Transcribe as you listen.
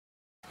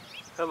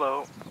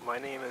Hello, my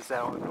name is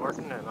Alan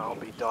Norton and I'll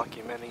be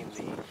documenting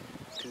the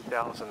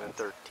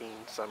 2013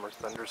 summer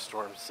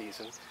thunderstorm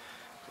season.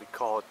 We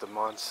call it the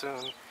monsoon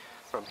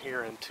from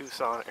here in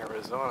Tucson,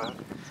 Arizona.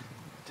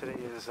 Today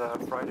is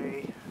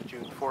Friday,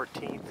 June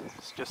 14th.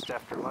 It's just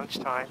after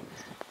lunchtime,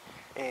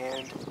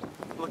 and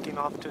looking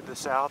off to the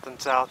south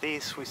and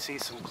southeast we see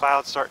some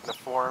clouds starting to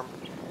form,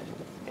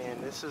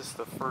 and this is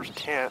the first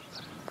hint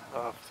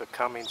of the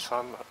coming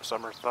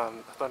summer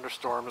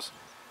thunderstorms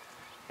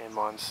and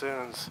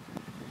monsoons.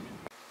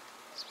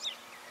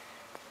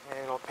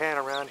 And I'll pan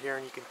around here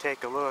and you can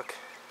take a look.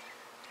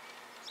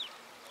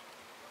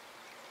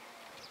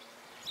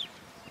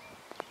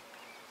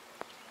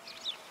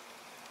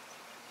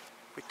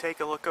 If we take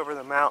a look over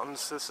the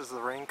mountains, this is the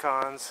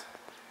rincons.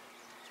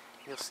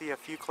 You'll see a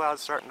few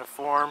clouds starting to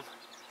form.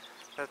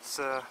 That's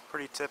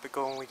pretty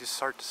typical when we just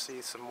start to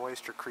see some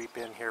moisture creep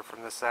in here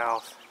from the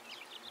south.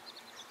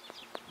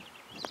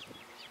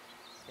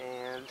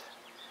 And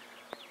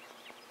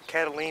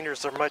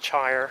Cataliners are much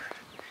higher,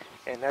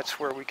 and that's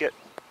where we get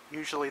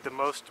usually the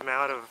most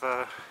amount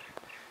of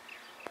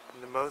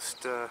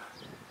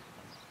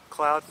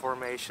cloud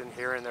formation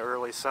here in the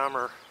early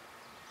summer.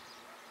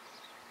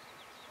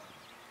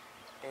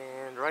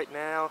 And right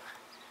now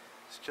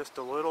it's just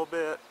a little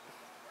bit,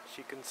 as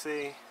you can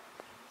see.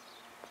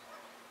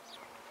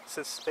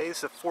 Since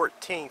today's the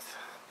 14th,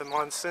 the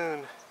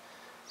monsoon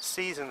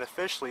season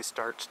officially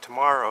starts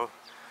tomorrow.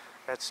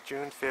 That's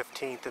June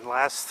 15th and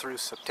lasts through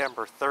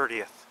September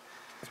 30th.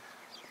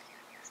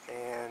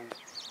 And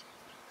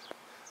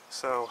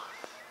so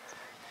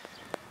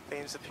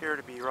things appear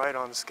to be right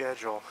on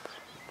schedule.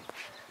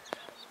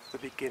 The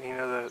beginning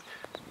of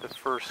the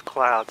first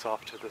clouds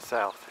off to the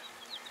south.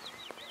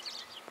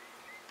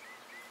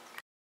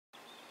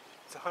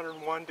 It's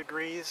 101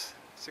 degrees,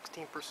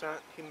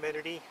 16%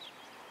 humidity,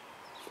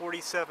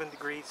 47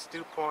 degrees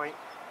dew point,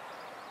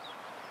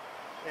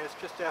 and it's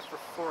just after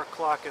 4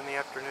 o'clock in the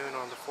afternoon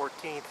on the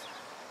 14th.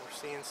 We're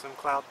seeing some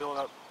cloud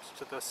buildups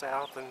to the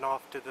south and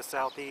off to the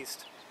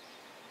southeast,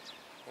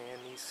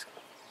 and these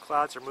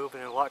clouds are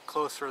moving a lot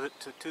closer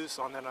to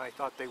Tucson than I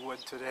thought they would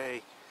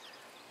today.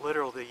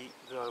 Literally,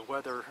 the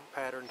weather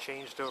pattern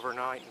changed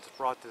overnight and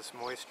brought this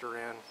moisture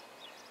in,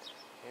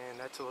 and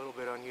that's a little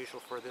bit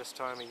unusual for this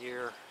time of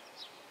year.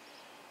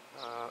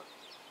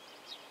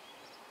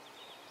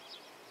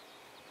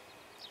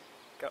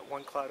 Got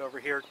one cloud over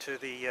here to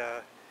the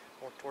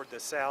more toward the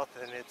south,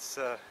 and it's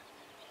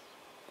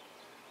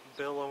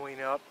billowing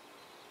up,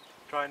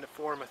 trying to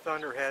form a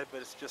thunderhead,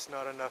 but it's just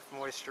not enough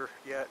moisture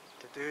yet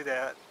to do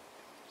that.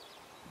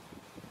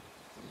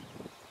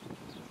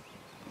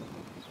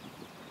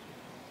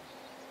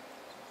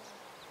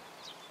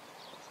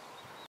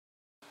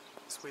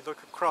 As we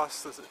look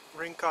across the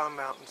Rincon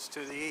Mountains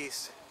to the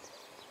east,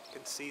 you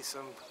can see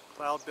some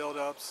cloud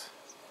buildups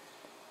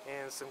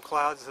and some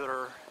clouds that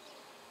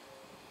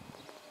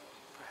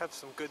have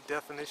some good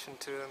definition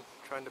to them,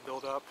 trying to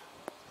build up.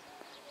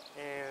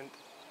 And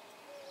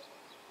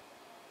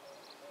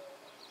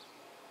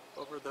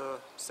over the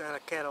Santa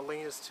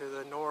Catalinas to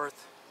the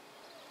north,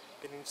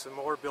 getting some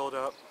more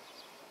buildup,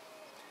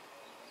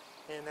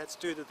 and that's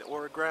due to the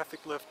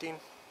orographic lifting.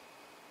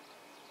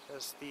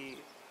 As the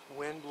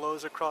wind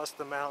blows across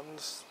the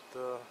mountains,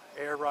 the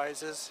air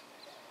rises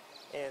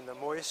and the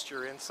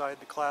moisture inside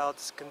the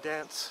clouds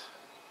condense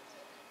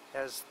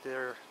as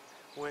their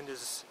wind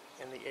is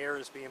and the air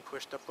is being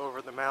pushed up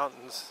over the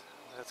mountains.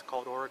 That's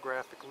called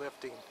orographic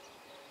lifting,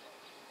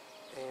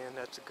 and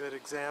that's a good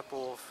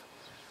example of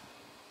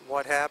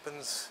what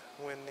happens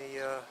when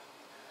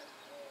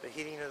the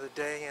heating of the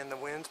day and the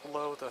winds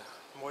blow the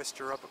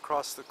moisture up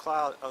across the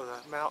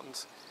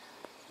mountains.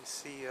 You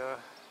see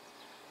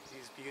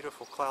these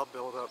beautiful cloud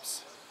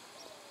buildups.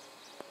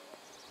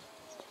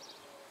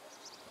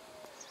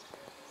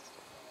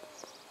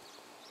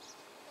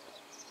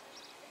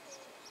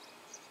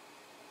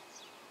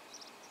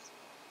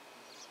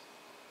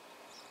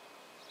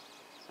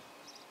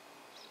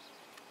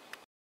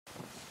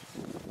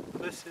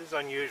 This is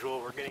unusual.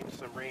 We're getting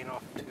some rain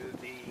off to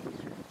the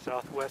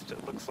southwest,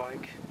 it looks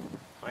like.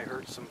 I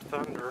heard some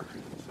thunder,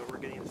 so we're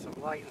getting some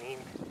lightning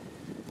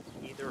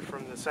either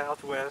from the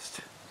southwest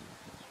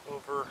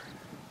or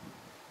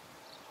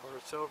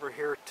it's over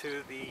here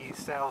to the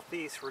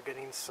southeast. We're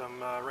getting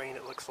some rain,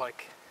 it looks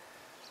like,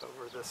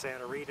 over the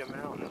Santa Rita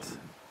Mountains.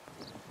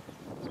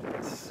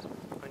 It's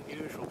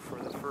unusual for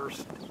the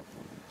first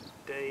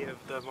day of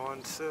the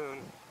monsoon.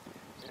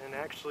 And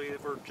actually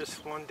we're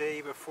just one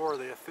day before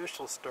the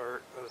official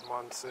start of the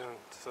monsoon,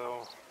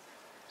 so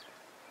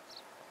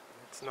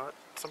it's not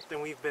something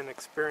we've been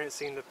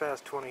experiencing the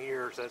past 20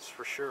 years, that's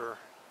for sure.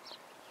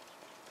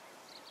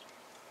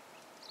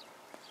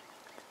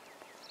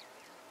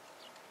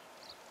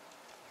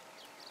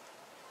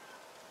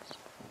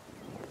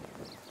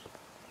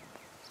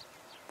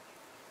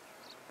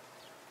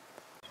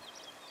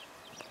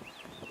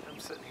 I'm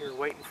sitting here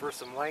waiting for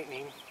some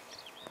lightning.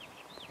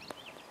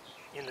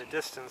 In the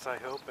distance, I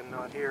hope, and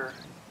not here.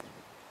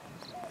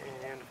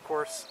 And of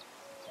course,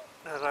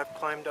 as I've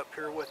climbed up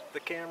here with the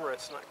camera,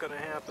 it's not going to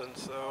happen,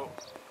 so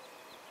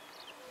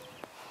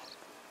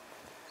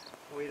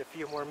Wait a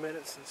few more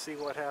minutes and see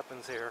what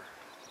happens here.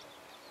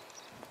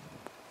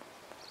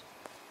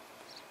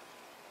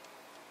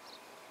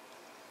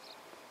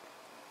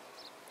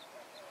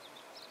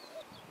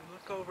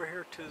 Look over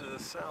here to the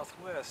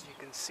southwest. You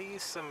can see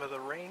some of the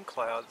rain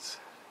clouds,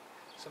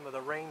 some of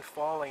the rain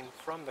falling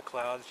from the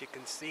clouds. You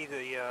can see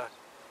the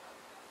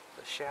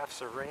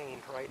shafts of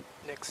rain right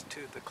next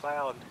to the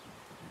cloud.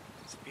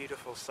 It's a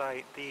beautiful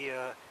sight.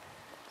 The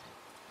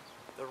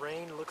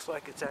rain looks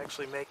like it's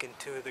actually making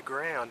to the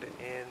ground,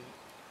 and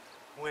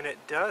when it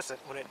doesn't,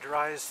 when it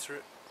dries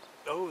through,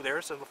 oh,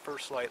 there's the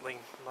first lightning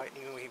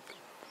we've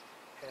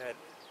had.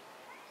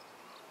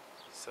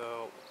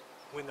 So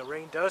when the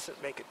rain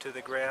doesn't make it to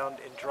the ground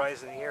and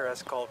dries in the air,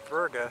 that's called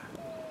virga.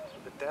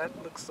 But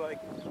that looks like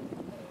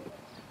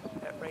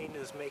that rain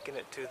is making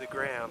it to the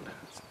ground.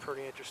 It's a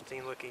pretty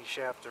interesting looking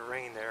shaft of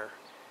rain there.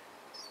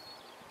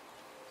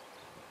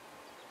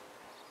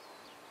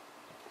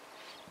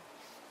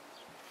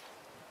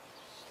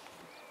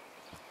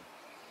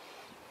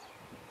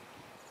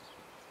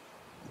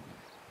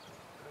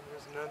 And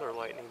there's another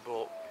lightning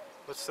bolt.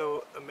 What's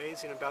so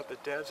amazing about the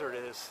desert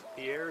is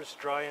the air is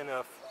dry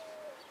enough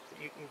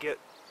that you can get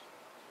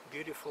a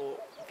beautiful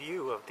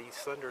view of these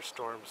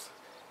thunderstorms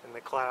and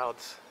the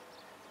clouds.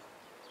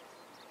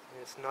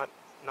 And it's not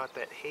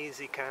that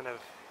hazy kind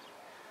of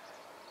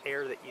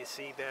air that you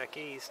see back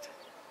east.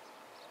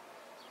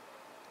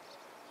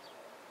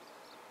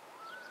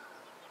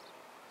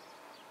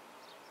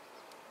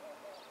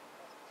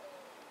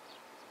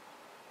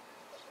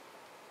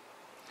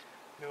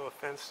 No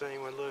offense to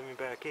anyone living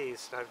back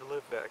east. I've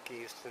lived back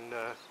east and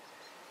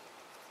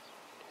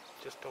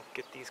just don't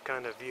get these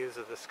kind of views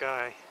of the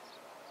sky.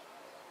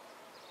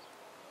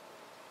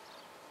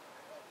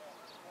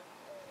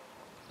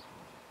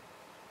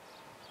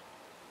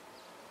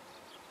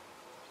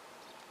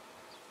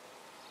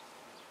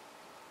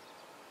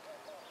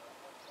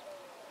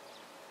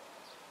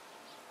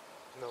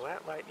 Now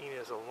that lightning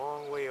is a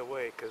long way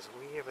away because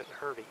we haven't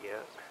heard it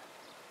yet.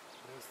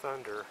 No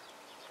thunder.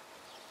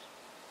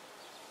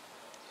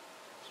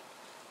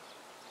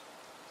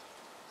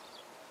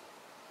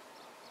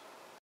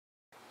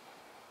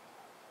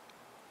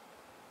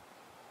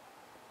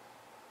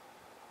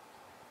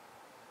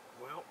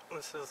 Well,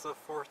 this is the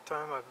fourth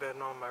time I've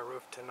been on my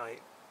roof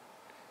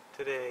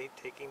today,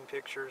 taking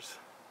pictures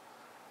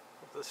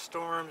of the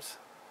storms,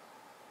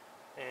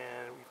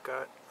 and we've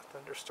got a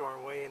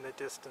thunderstorm way in the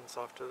distance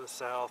off to the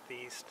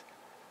southeast,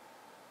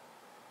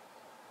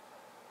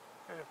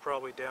 and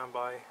probably down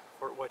by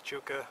Fort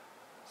Huachuca,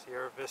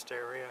 Sierra Vista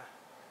area.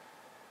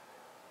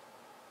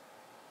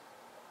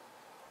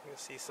 You can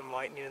see some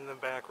lightning in the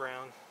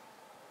background.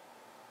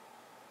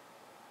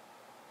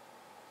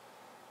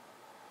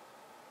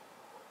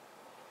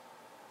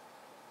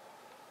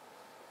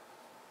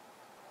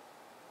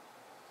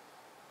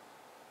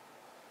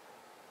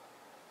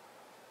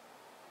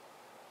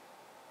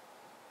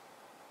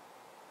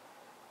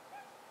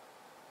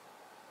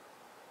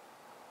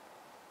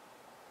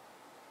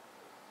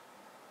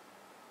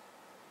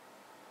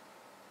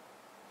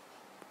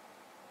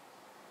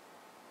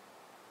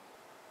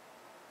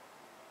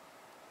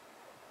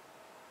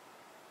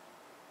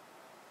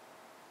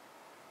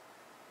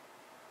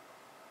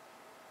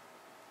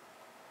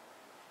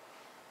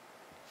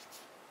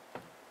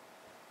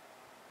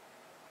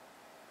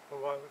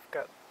 While we've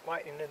got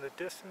lightning in the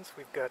distance,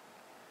 we've got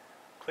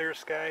clear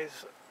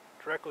skies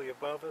directly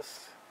above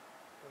us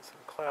and some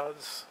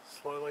clouds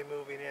slowly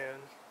moving in.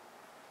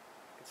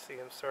 You can see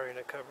them starting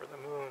to cover the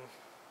moon.